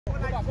Get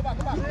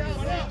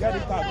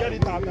it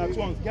out at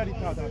once, get it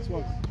out at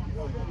once.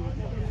 Come on,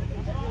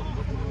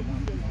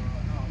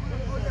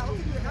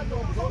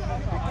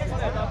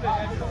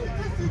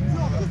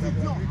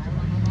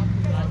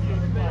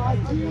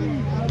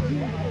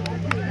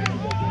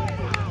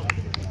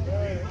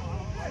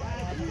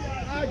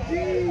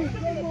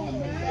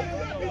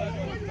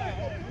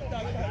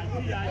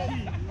 man.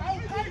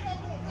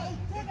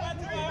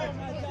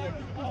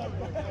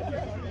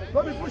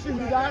 Don't be pushing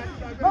me, that.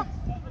 No.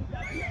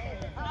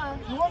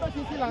 You want to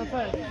see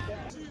Lanford?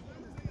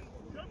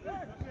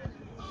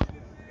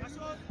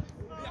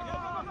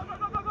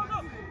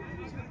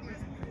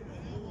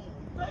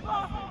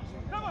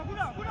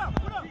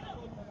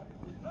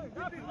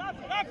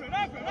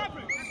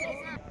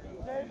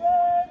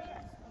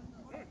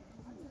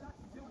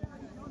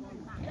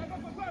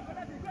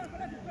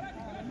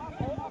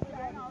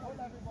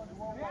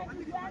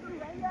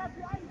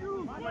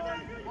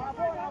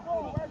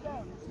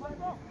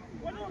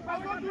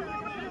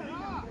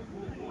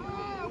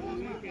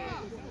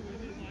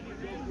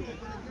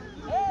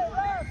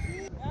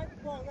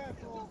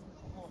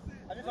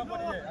 I need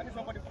somebody here. I need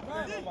somebody. No.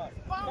 Yes.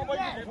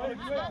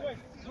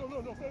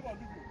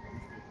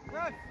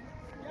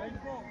 There you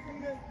go.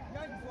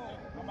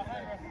 Come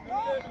behind us.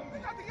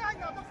 Come behind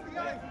now.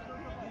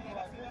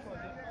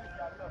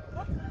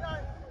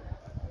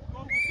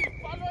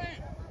 Follow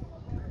him.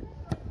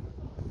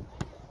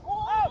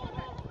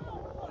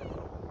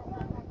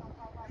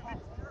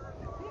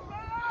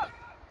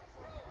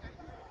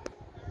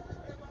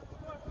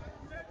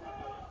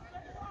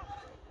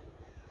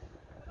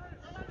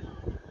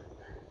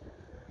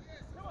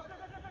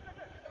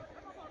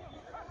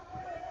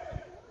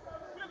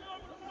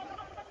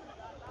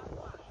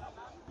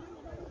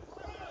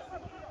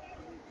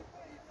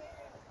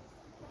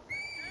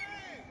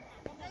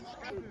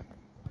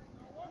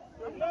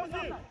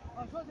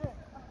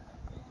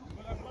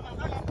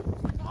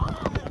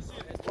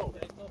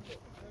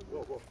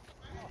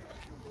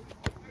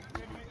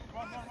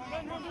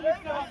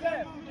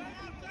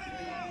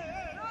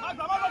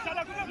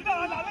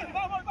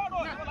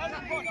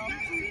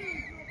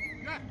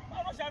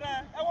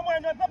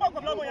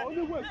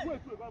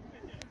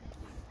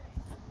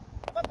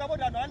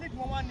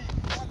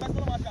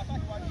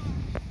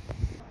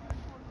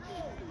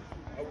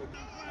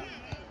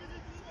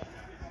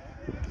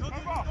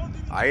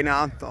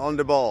 Aina on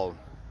the ball,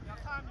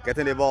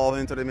 getting the ball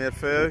into the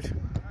midfield,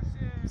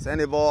 send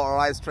the ball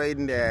right straight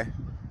in there,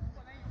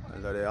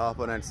 and the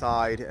opponent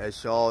side,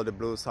 show the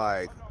blue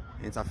side,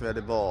 interfere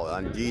the ball,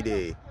 and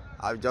GD,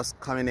 I'm just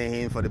coming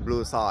in for the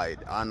blue side,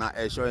 and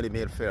showing the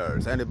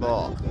midfield, send the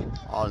ball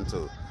on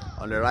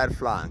the right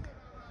flank,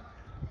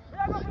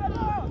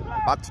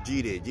 back to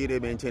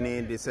GD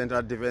maintaining the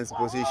central defense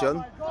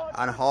position,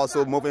 and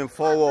also moving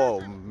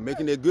forward,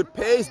 making a good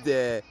pace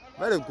there,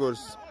 very good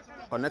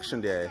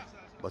connection there.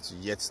 But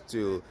yet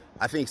to,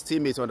 I think his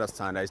teammates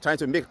understand that he's trying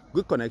to make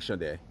good connection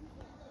there.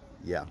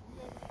 Yeah.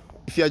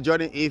 If you are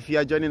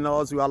joining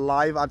us, we are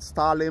live at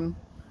Starling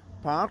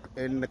Park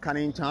in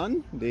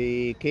Cannington.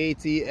 The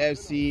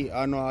KTFC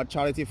annual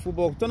charity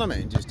football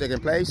tournament is taking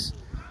place,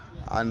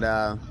 and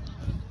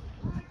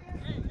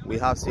we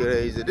have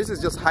series. This is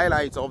just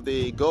highlights of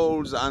the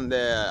goals and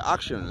the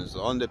actions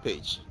on the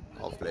pitch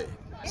of play.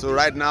 So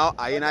right now,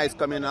 Aina is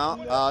coming out.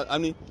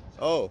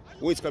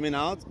 Who is coming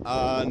out?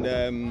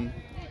 And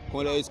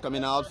Kole is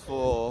coming out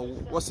for,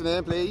 what's the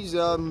name, please?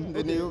 The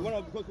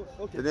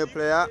new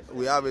player.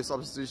 We have a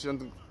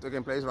substitution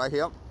taking place right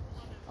here,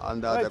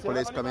 and the Kole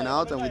is coming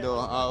out, and we do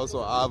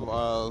also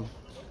have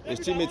his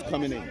teammates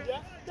coming in.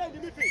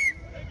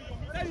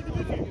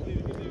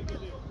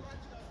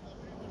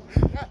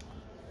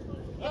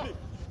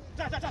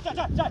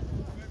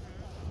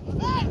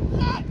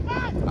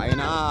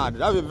 Aina,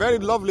 that was a very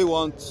lovely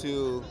one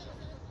to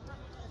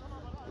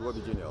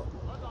Iwobi Junior.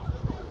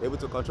 Able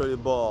to control the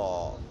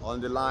ball on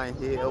the line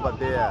here, over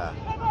there,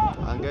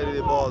 and getting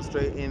the ball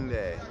straight in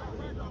there.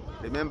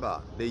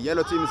 Remember, the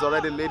yellow team is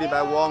already leading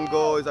by 1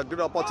 goal. It's a good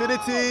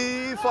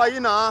opportunity for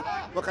Aina,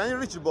 but can you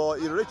reach the ball?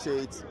 You reach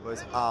it, but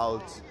it's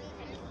out.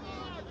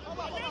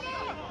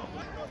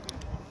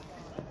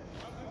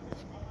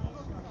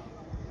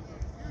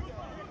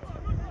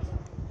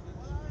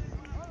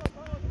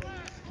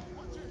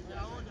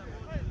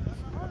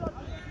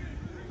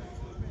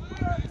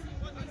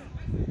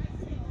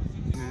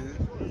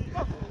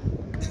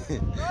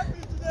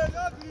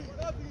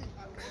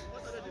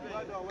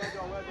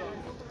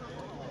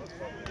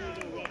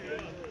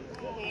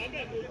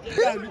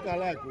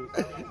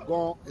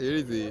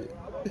 Easy.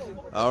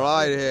 All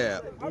right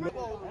here.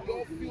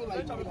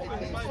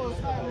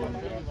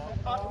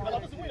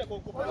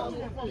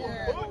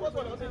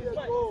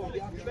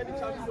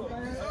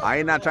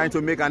 Aina trying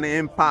to make an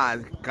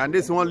impact. Can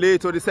this one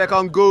lead to the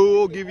second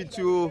goal? Give it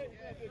to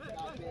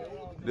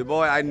the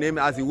boy I named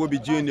as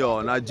Iwobi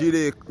Junior. Now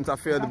Jide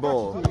interfered the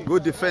ball.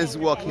 Good defense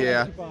work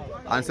here,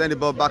 and send the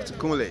ball back to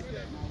Kunle.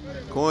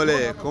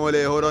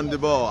 Kunle, hold on the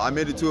ball. I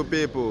made the 2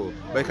 people,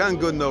 but it can't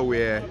go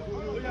nowhere.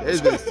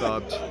 It's been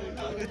stopped.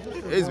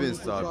 It's been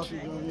stopped.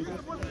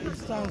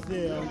 stands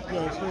there and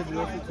expect the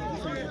referee to do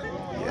something.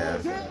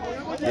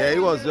 Yeah, he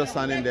was just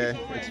standing there.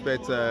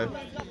 Expect a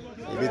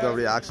bit of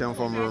reaction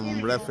from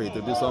the referee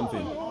to do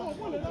something.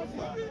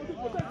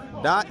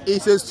 That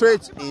is a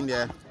straight in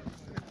there.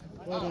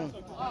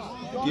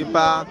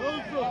 Keeper,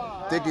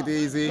 take it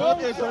easy.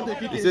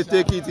 He said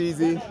take it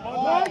easy.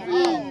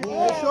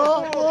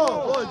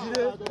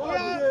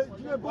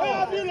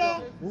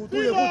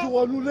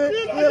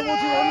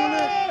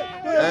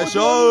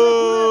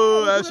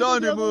 Esho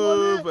on the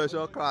move.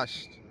 Esho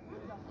crashed.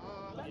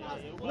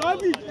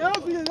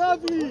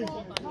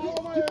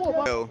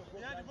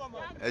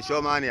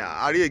 Esho mania,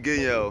 are you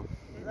again, yo?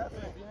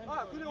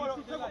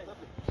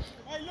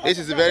 This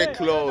is very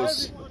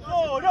close.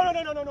 No. It's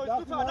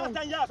too far. That's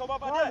 10 yards over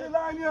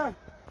there.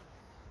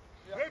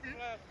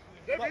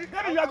 David,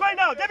 you are going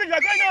now. David, you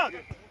are going now.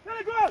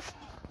 Very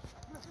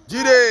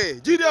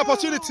good. Gide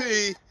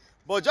opportunity,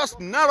 but just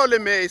narrowly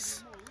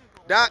missed.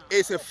 That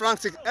is a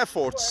frantic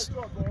effort,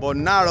 but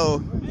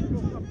narrow.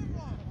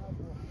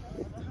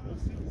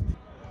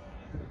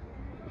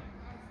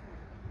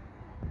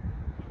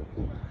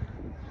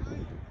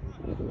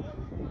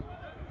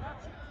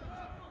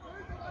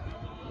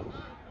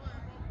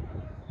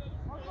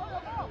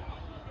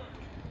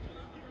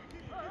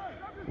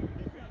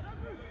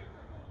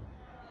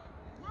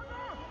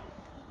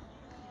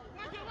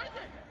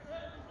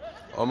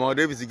 Omo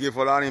Davis gave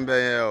for Larin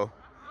Bell.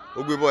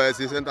 Ogbibo is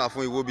center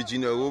for Iwobi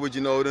Gino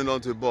holding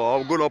on to the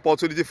ball. Good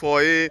opportunity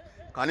for him.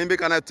 Can he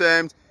make an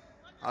attempt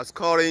at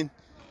scoring?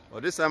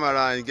 But this time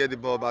around, he get the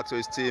ball back to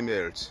his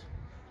teammates.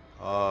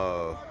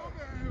 Oh,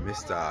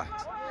 Mr.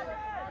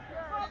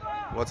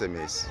 What a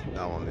miss.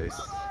 That one is.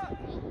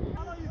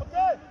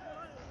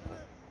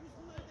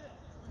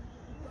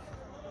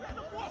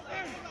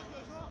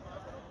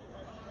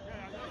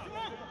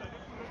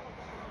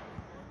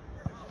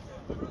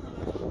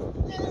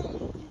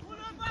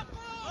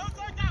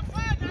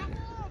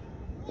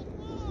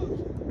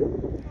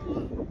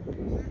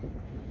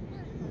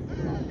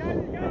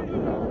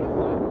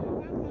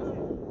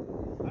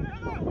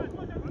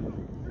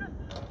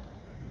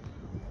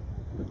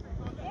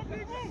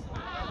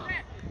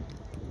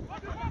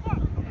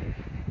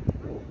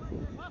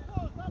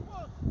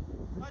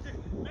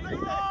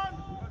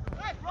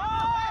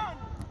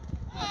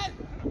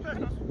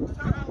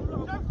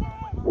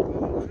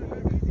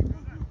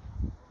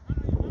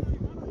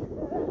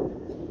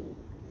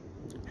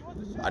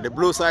 And the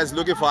blue side is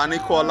looking for an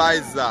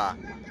equalizer.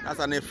 That's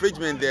an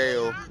infringement there,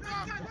 yo.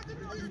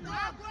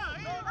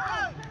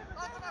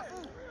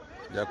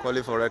 They're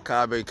calling for a red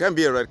card, but it can't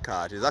be a red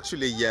card. It's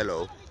actually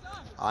yellow.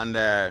 And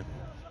the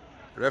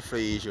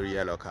referee issued a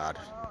yellow card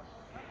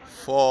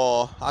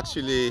for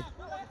actually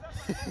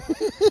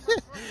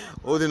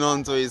holding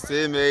on to his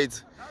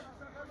teammate,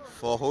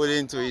 for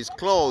holding to his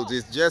clothes,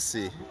 his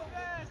jersey.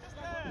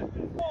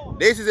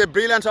 This is a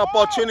brilliant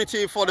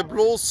opportunity for the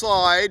blue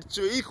side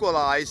to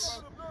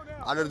equalize.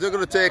 And they're going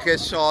to take a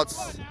shot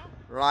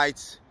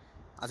right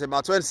at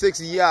about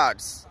 26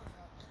 yards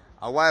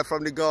away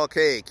from the goal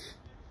kick.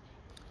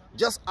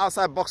 Just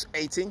outside box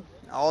 18,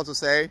 I want to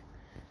say.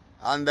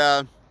 And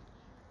the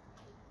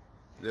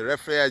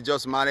referee has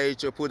just managed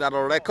to put that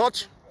on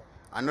record.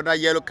 Another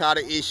yellow card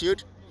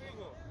issued.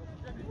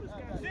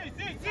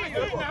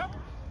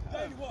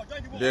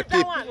 The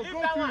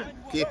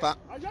keeper.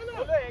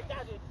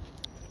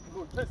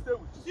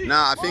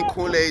 Now I think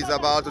Kule is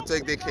about to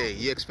take the K.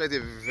 He expects a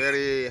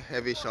very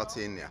heavy shot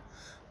in here.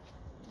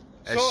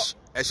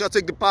 A shot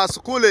take the pass.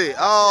 Kule,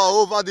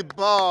 oh, over the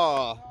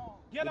bar.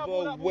 The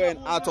ball went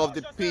out of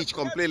the pitch,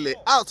 completely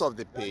out of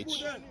the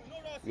pitch.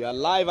 We are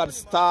live at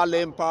Star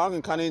Lane Park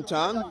in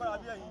Cannington.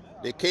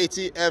 The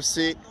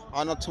KTFC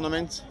Honor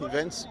Tournament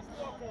events,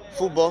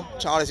 football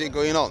charity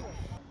going on.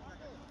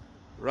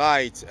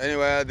 Right,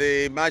 anyway,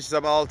 the match is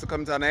about to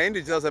come to an end.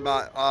 It's just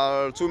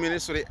about 2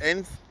 minutes to the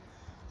end.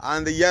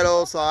 And the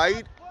yellow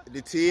side,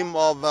 the team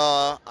of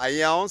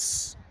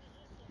Alliance,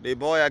 the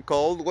boy I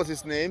called, what's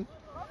his name?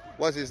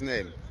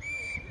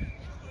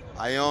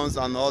 Alliance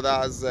and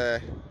others,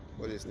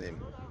 what's his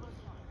name?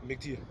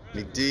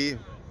 McD,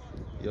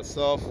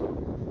 yourself,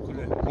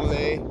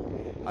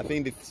 Kule. I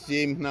think the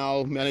team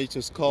now managed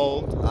to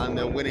score and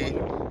they're winning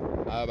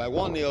by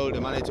 1-0. They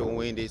managed to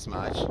win this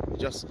match.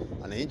 Just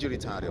an injury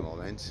time at the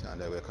moment,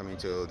 and we're coming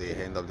to the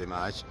end of the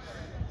match.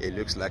 It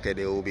looks like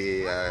they will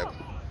be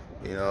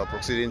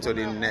proceeding to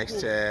the next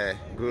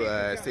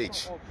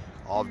stage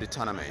of the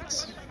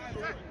tournament.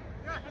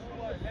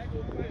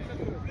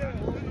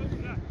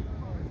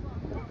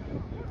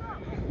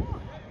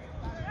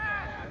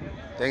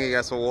 Thank you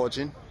guys for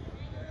watching.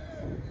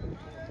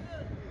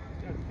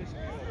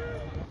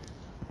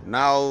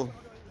 Now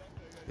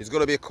it's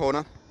going to be a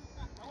corner.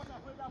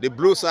 The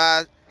blue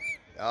side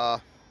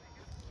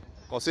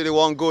consider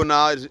one goal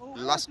now.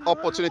 Last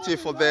opportunity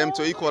for them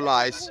to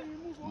equalize.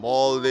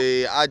 But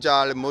the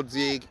agile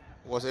Modzig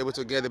was able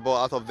to get the ball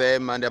out of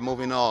them, and they're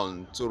moving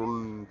on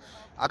to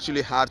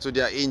actually add to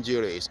their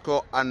injury.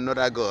 Score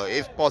another goal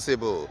if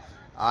possible.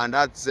 And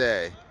that's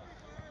the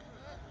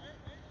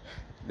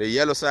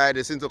yellow side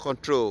is into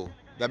control.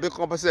 They've been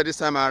compensated this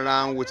time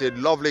around with a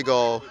lovely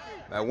goal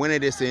by winning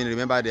this thing.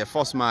 Remember, their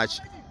first match,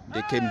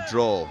 they came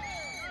draw.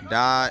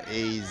 That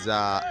is,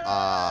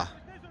 I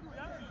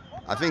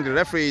think the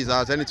referee is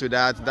attending to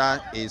that.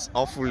 That is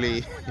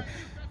awfully,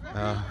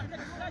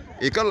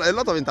 it got a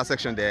lot of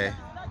intersection there.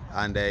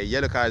 And the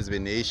yellow card has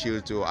been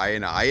issued to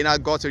Aina. Aina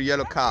got a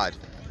yellow card.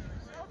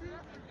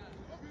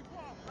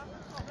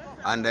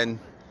 And then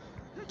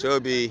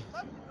Toby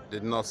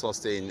did not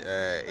sustain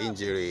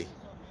injury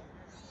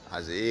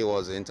as he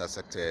was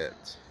intersected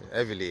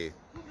heavily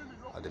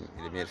in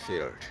the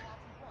midfield.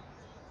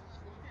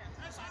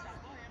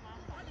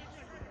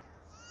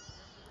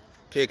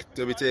 Kick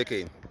to be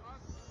taken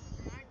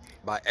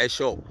by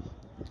Esho.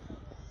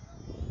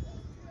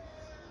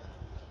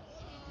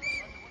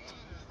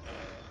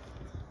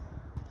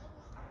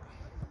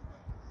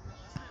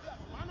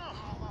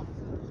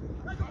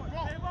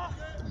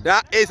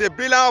 That is a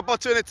brilliant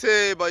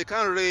opportunity, but you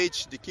can't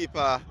reach the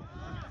keeper.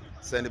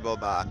 Send the ball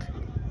back.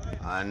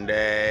 And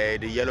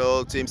the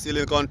yellow team still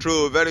in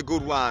control. Very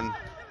good one,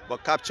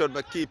 but captured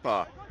by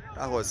keeper.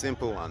 That was a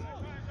simple one.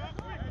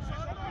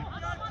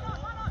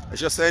 Let's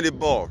just send the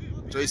ball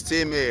to his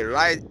teammate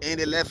right in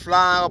the left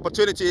flank.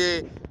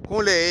 Opportunity.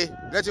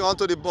 Kunle getting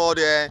onto the ball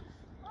there.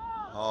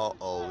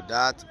 Oh,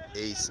 that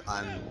is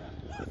a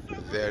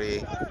very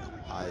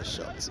high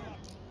shot.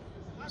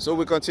 So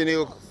we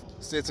continue.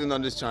 Stay tuned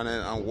on this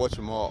channel and watch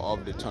more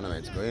of the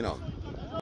tournament going on.